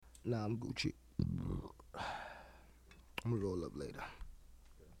Nah, I'm Gucci. I'm gonna roll up later.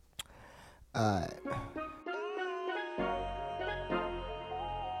 Alright.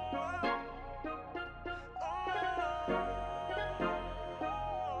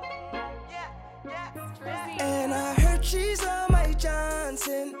 And I heard she's on my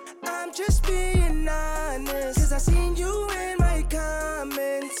Johnson. I'm just being honest, cause I seen you in my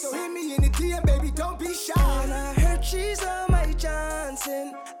comments. So hit me in the DM, baby, don't be shy. And I heard she's on my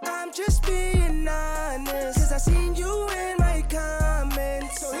Johnson. I'm just being honest, cause I seen you in my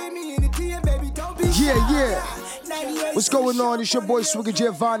comments. So hit me in the DM, baby, don't be shy. Yeah. What's going on? It's your boy Swigger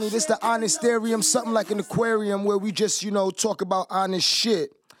Giovanni. This the Honestarium, something like an aquarium where we just, talk about honest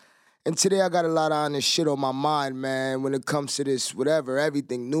shit. And today I got a lot of honest shit on my mind, man, when it comes to this, whatever,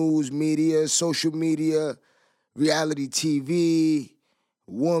 everything, news, media, social media, reality TV,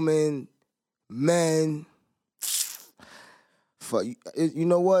 woman, men. You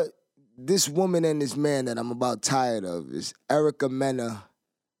know what? This woman and this man that I'm about tired of is Erica Mena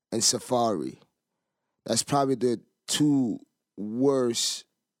and Safaree. That's probably the two worst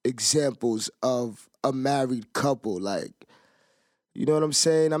examples of a married couple, like, you know what I'm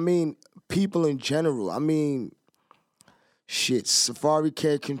saying? I mean, people in general. I mean, shit, Safaree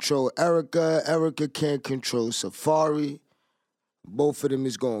can't control Erica. Erica can't control Safaree. Both of them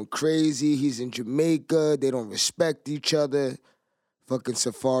is going crazy. He's in Jamaica. They don't respect each other. Fucking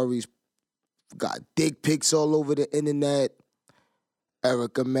Safaree's got dick pics all over the internet.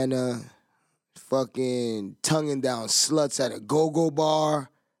 Erica Mena fucking tonguing down sluts at a go-go bar.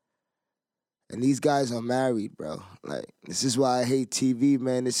 And these guys are married, bro. Like, this is why I hate TV,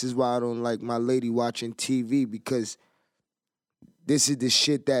 man. This is why I don't like my lady watching TV, because this is the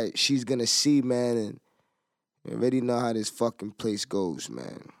shit that she's gonna see, man. And you already know how this fucking place goes,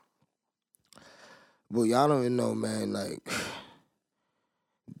 man. But y'all don't even know, man. Like,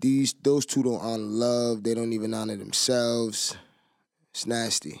 those two don't honor love. They don't even honor themselves. It's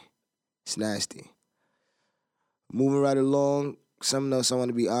nasty. It's nasty. Moving right along. Something else I want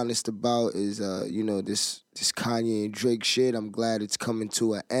to be honest about is, this Kanye and Drake shit. I'm glad it's coming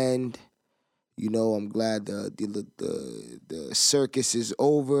to an end. I'm glad the circus is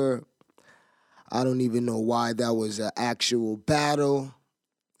over. I don't even know why that was an actual battle.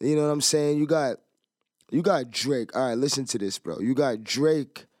 You know what I'm saying? You got Drake. All right, listen to this, bro. You got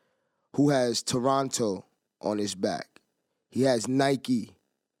Drake, who has Toronto on his back. He has Nike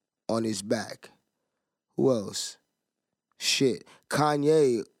on his back. Who else? Shit.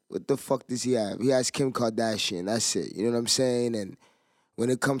 Kanye, what the fuck does he have? He has Kim Kardashian. That's it. You know what I'm saying? And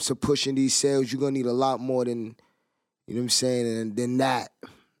when it comes to pushing these sales, you're going to need a lot more than, you know what I'm saying, than that.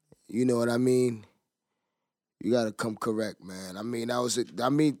 You know what I mean? You got to come correct, man. I mean,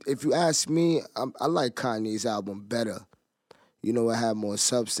 if you ask me, I like Kanye's album better. I had more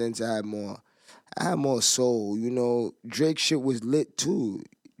substance. I had more soul. Drake shit was lit too.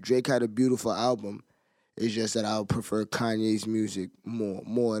 Drake had a beautiful album. It's just that I would prefer Kanye's music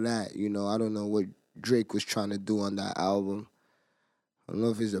more of that. I don't know what Drake was trying to do on that album. I don't know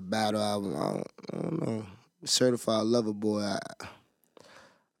if it's a battle album. I don't know. Certified Lover Boy. I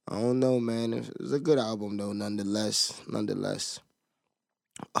don't know, man. It was a good album, though, nonetheless.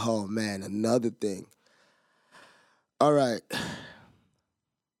 Oh, man, another thing. All right.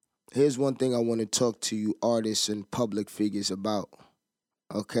 Here's one thing I want to talk to you artists and public figures about,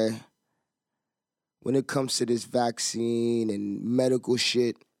 okay? When it comes to this vaccine and medical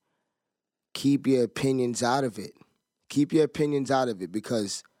shit, keep your opinions out of it. Keep your opinions out of it,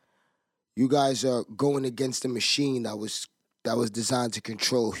 because you guys are going against a machine that was designed to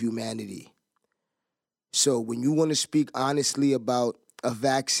control humanity. So when you want to speak honestly about a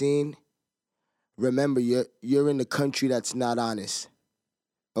vaccine, remember you're in a country that's not honest.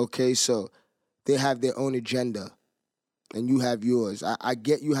 Okay, so they have their own agenda, and you have yours. I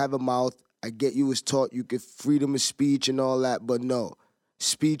get you have a mouth. I get you was taught you get freedom of speech and all that, but no,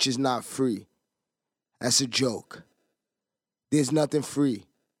 speech is not free. That's a joke. There's nothing free.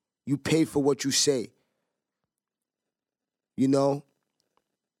 You pay for what you say.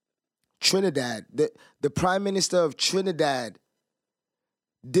 Trinidad, the Prime Minister of Trinidad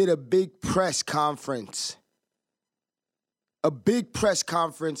did a big press conference. A big press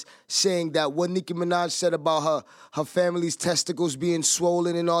conference saying that what Nicki Minaj said about her family's testicles being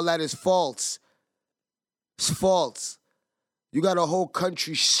swollen and all that is false. It's false. You got a whole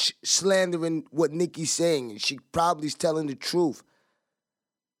country slandering what Nicki's saying, and she probably is telling the truth.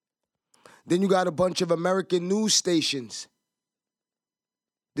 Then you got a bunch of American news stations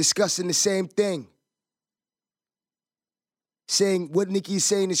discussing the same thing, saying what Nicki's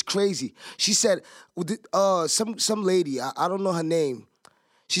saying is crazy. She said, some lady, I don't know her name,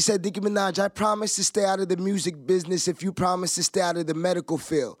 She said, Nicki Minaj, I promise to stay out of the music business if you promise to stay out of the medical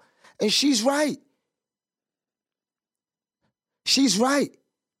field. And she's right. She's right.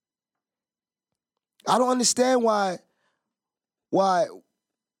 I don't understand why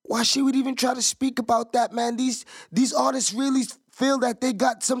she would even try to speak about that, man. These artists really feel that they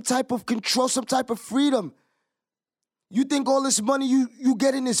got some type of control, some type of freedom. You think all this money you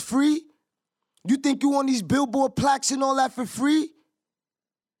getting is free? You think you on these billboard plaques and all that for free?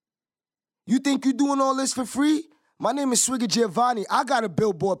 You think you doing all this for free? My name is Swigger Giovanni. I got a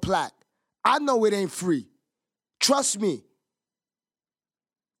billboard plaque. I know it ain't free. Trust me.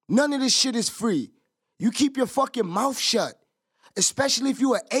 None of this shit is free. You keep your fucking mouth shut. Especially if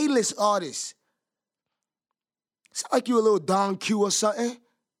you an A-list artist. It's not like you a little Don Q or something.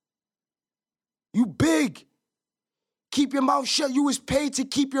 You big. Keep your mouth shut. You was paid to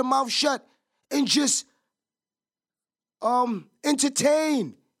keep your mouth shut and just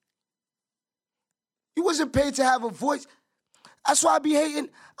entertain. You wasn't paid to have a voice. That's why I be hating.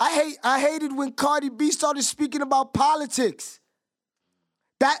 I hated when Cardi B started speaking about politics.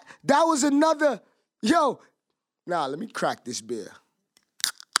 That was another, let me crack this beer.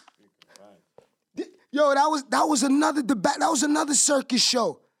 Yo, that was another debate. That was another circus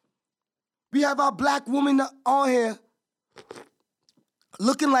show. We have our black women on here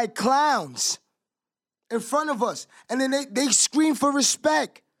looking like clowns in front of us. And then they scream for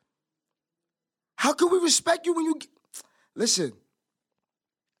respect. How can we respect you when you... Listen,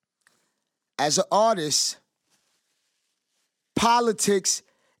 as an artist, politics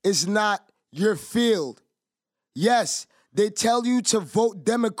is not your field. Yes, they tell you to vote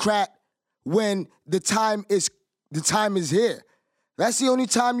Democrat when the time is here. That's the only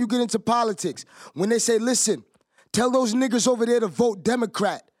time you get into politics. When they say, listen, tell those niggas over there to vote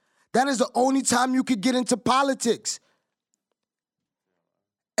Democrat. That is the only time you could get into politics.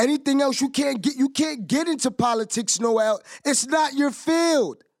 Anything else you can't get into politics nowhere else. It's not your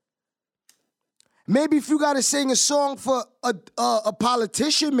field. Maybe if you gotta sing a song for a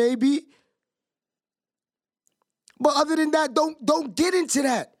politician, maybe. But other than that, don't get into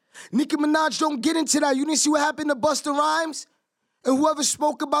that. Nicki Minaj, don't get into that. You didn't see what happened to Busta Rhymes? And whoever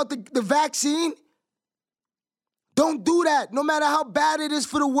spoke about the vaccine? Don't do that. No matter how bad it is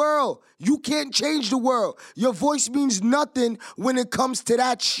for the world, you can't change the world. Your voice means nothing when it comes to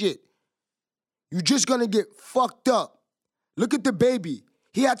that shit. You're just gonna get fucked up. Look at the baby.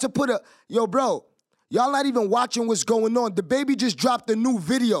 He had to put bro, y'all not even watching what's going on. The baby just dropped a new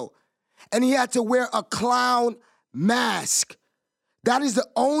video, and he had to wear a clown mask. That is the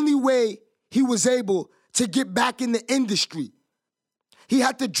only way he was able to get back in the industry. He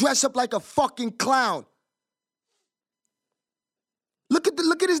had to dress up like a fucking clown. Look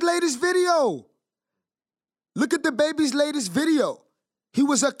at his latest video. Look at the baby's latest video. He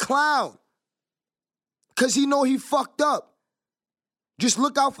was a clown. Cause he know he fucked up. Just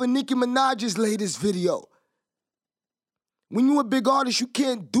look out for Nicki Minaj's latest video. When you're a big artist, you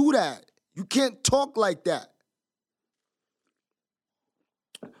can't do that. You can't talk like that.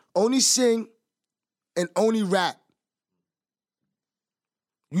 Only sing and only rap.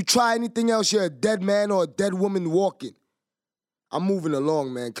 You try anything else, you're a dead man or a dead woman walking. I'm moving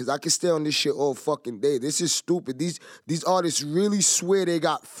along, man, because I can stay on this shit all fucking day. This is stupid. These artists really swear they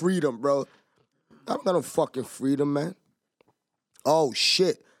got freedom, bro. I don't got no fucking freedom, man. Oh,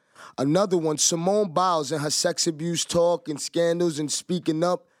 shit. Another one, Simone Biles and her sex abuse talk and scandals and speaking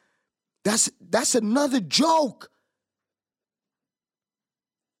up. That's another joke.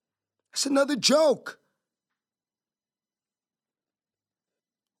 That's another joke.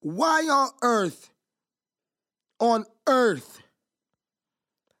 Why on earth,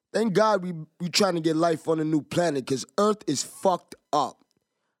 thank God we trying to get life on a new planet because Earth is fucked up.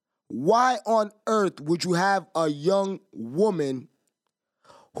 Why on earth would you have a young woman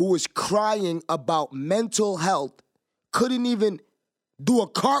who is crying about mental health, couldn't even do a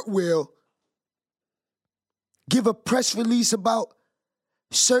cartwheel, give a press release about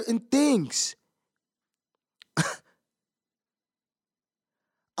certain things?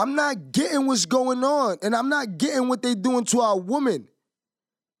 I'm not getting what's going on, and I'm not getting what they doing to our women.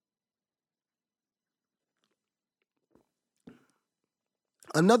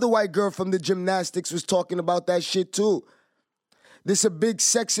 Another white girl from the gymnastics was talking about that shit too. There's a big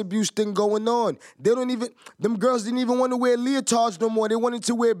sex abuse thing going on. Them girls didn't even want to wear leotards no more. They wanted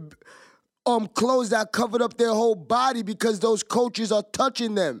to wear clothes that covered up their whole body because those coaches are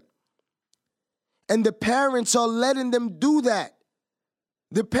touching them. And the parents are letting them do that.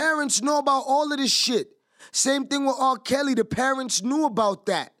 The parents know about all of this shit. Same thing with R. Kelly. The parents knew about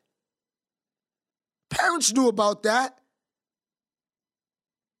that. Parents knew about that.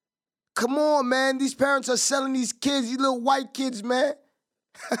 come on, man. These parents are selling these kids, these little white kids, man.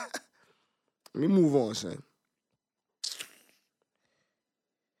 Let me move on, son.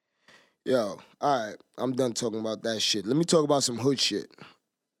 Yo, all right, I'm done talking about that shit. Let me talk about some hood shit.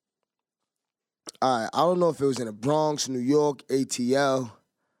 All right, I don't know if it was in the Bronx, New York, ATL.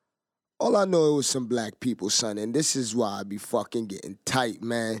 All I know, it was some black people, son, and this is why I be fucking getting tight,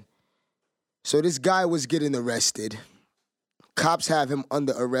 man. So this guy was getting arrested. Cops have him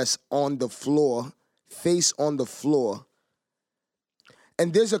under arrest on the floor, face on the floor.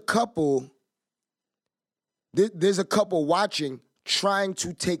 And there's a couple watching, trying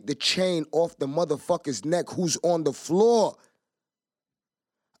to take the chain off the motherfucker's neck who's on the floor.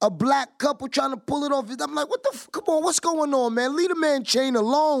 A black couple trying to pull it off. I'm like, what the come on, what's going on, man? Leave the man chain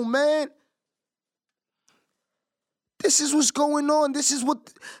alone, man. This is what's going on. This is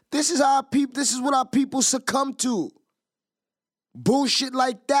what our people succumb to. Bullshit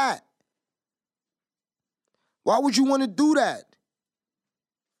like that. Why would you want to do that?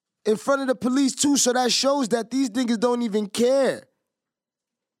 In front of the police too, so that shows that these niggas don't even care.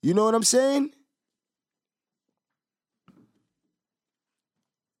 You know what I'm saying?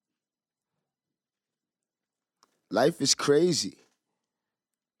 Life is crazy.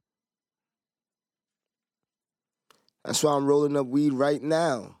 That's why I'm rolling up weed right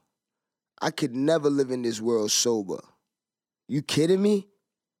now. I could never live in this world sober. You kidding me?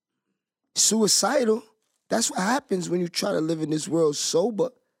 Suicidal. That's what happens when you try to live in this world sober.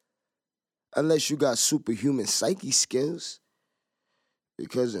 Unless you got superhuman psyche skills.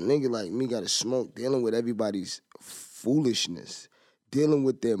 Because a nigga like me gotta smoke, dealing with everybody's foolishness. Dealing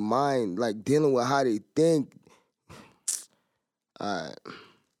with their mind, like dealing with how they think. All right.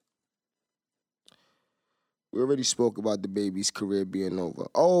 We already spoke about the baby's career being over.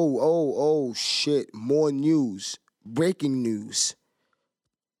 Oh, shit. More news. Breaking news.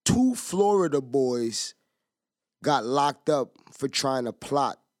 2 Florida boys got locked up for trying to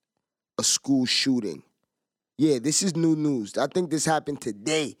plot a school shooting. Yeah, this is new news. I think this happened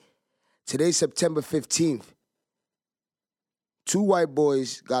today. Today's September 15th. 2 white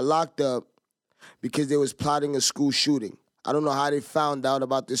boys got locked up because they was plotting a school shooting. I don't know how they found out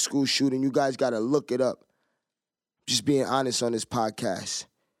about this school shooting. You guys got to look it up. Just being honest on this podcast.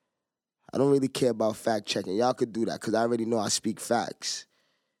 I don't really care about fact-checking. Y'all could do that because I already know I speak facts.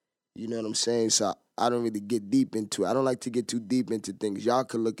 You know what I'm saying? So I don't really get deep into it. I don't like to get too deep into things. Y'all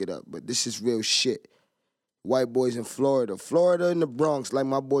could look it up, but this is real shit. White boys in Florida. Florida and the Bronx, like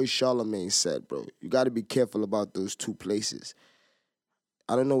my boy Charlemagne said, bro. You got to be careful about those 2 places.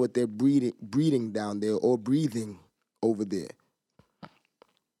 I don't know what they're breeding down there or breathing over there.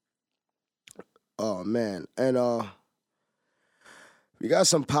 Oh, man. And we got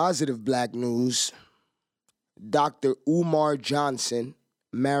some positive black news. Dr. Umar Johnson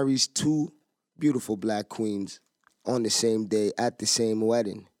marries 2 beautiful black queens on the same day at the same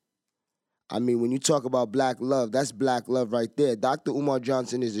wedding. I mean, when you talk about black love, that's black love right there. Dr. Umar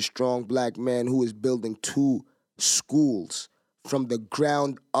Johnson is a strong black man who is building 2 schools from the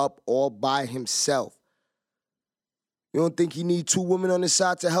ground up all by himself. You don't think he need 2 women on the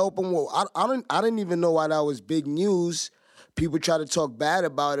side to help him? Well, I didn't even know why that was big news. People try to talk bad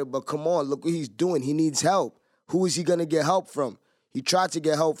about it, but come on, look what he's doing. He needs help. Who is he going to get help from? He tried to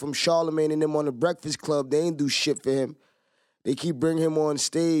get help from Charlemagne and them on the Breakfast Club. They ain't do shit for him. They keep bringing him on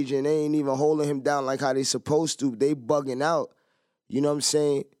stage and they ain't even holding him down like how they supposed to. They bugging out. You know what I'm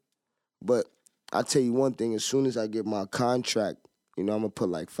saying? But I'll tell you one thing. As soon as I get my contract, you know, I'm going to put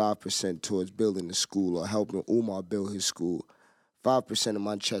like 5% towards building the school or helping Umar build his school. 5% of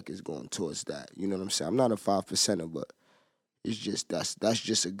my check is going towards that. You know what I'm saying? I'm not a 5%er, but it's just, that's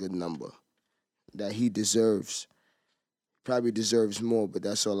just a good number that he deserves. Probably deserves more, but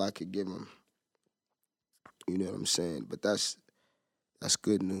that's all I could give him. You know what I'm saying? But that's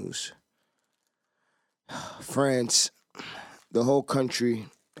good news. France, the whole country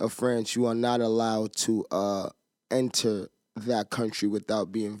of France, you are not allowed to enter that country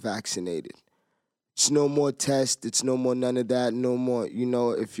without being vaccinated. It's no more tests. It's no more none of that. No more, you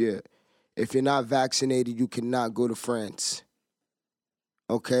know, if you're not vaccinated, you cannot go to France.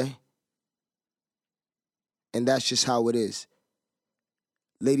 Okay? And that's just how it is.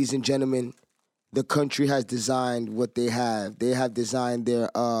 Ladies and gentlemen, the country has designed what they have. They have designed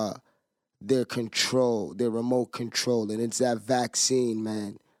their control, their remote control, and it's that vaccine,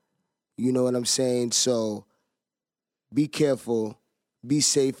 man. You know what I'm saying? So be careful, be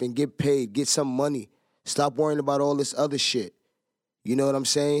safe, and get paid. Get some money. Stop worrying about all this other shit. You know what I'm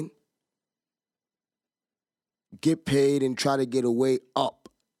saying? Get paid and try to get a way up,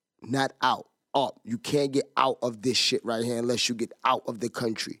 not out. Up. You can't get out of this shit right here unless you get out of the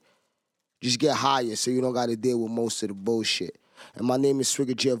country. Just get higher so you don't got to deal with most of the bullshit. And my name is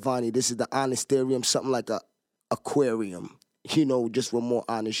Swigger Giovanni. This is the Honestarium, something like a aquarium. You know, just with more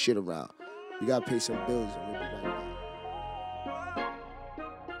honest shit around. You got to pay some bills and we'll be right back.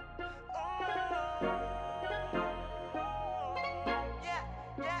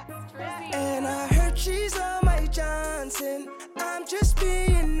 And I heard she's on my Johnson. I'm just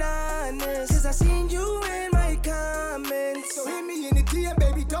being honest, cause I seen you in my comments. So hit me in the DM,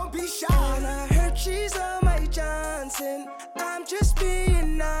 baby, don't be shy. And I heard she's on my Johnson. I'm just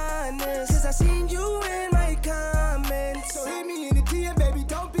being honest, cause I seen you in my comments. So hit me in the DM, baby,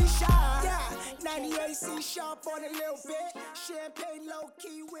 don't be shy. Yeah, 98 C sharp on a little bit. Champagne low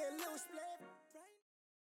key with a little split.